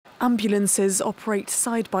Ambulances operate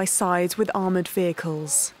side by side with armoured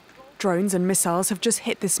vehicles. Drones and missiles have just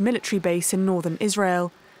hit this military base in northern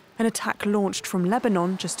Israel, an attack launched from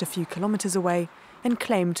Lebanon just a few kilometres away and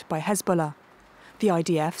claimed by Hezbollah. The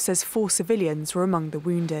IDF says 4 civilians were among the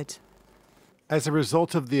wounded. As a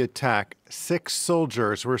result of the attack, 6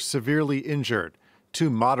 soldiers were severely injured,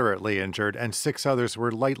 2 moderately injured, and 6 others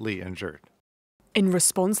were lightly injured. In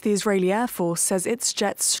response, the Israeli Air Force says its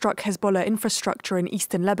jets struck Hezbollah infrastructure in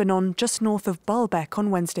eastern Lebanon just north of Baalbek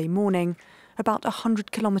on Wednesday morning, about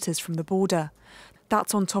 100 kilometres from the border.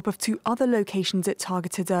 That's on top of 2 other locations it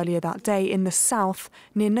targeted earlier that day in the south,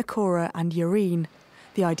 near Nakora and Yareen.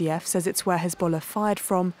 The IDF says it's where Hezbollah fired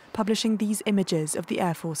from, publishing these images of the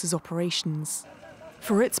Air Force's operations.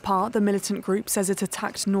 For its part, the militant group says it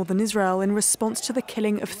attacked northern Israel in response to the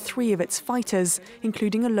killing of 3 of its fighters,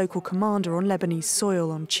 including a local commander on Lebanese soil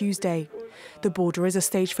on Tuesday. The border is a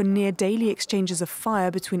stage for near-daily exchanges of fire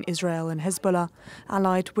between Israel and Hezbollah,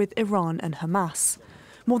 allied with Iran and Hamas.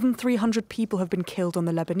 More than 300 people have been killed on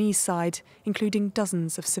the Lebanese side, including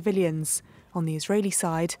dozens of civilians. On the Israeli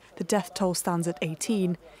side, the death toll stands at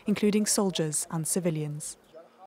 18, including soldiers and civilians.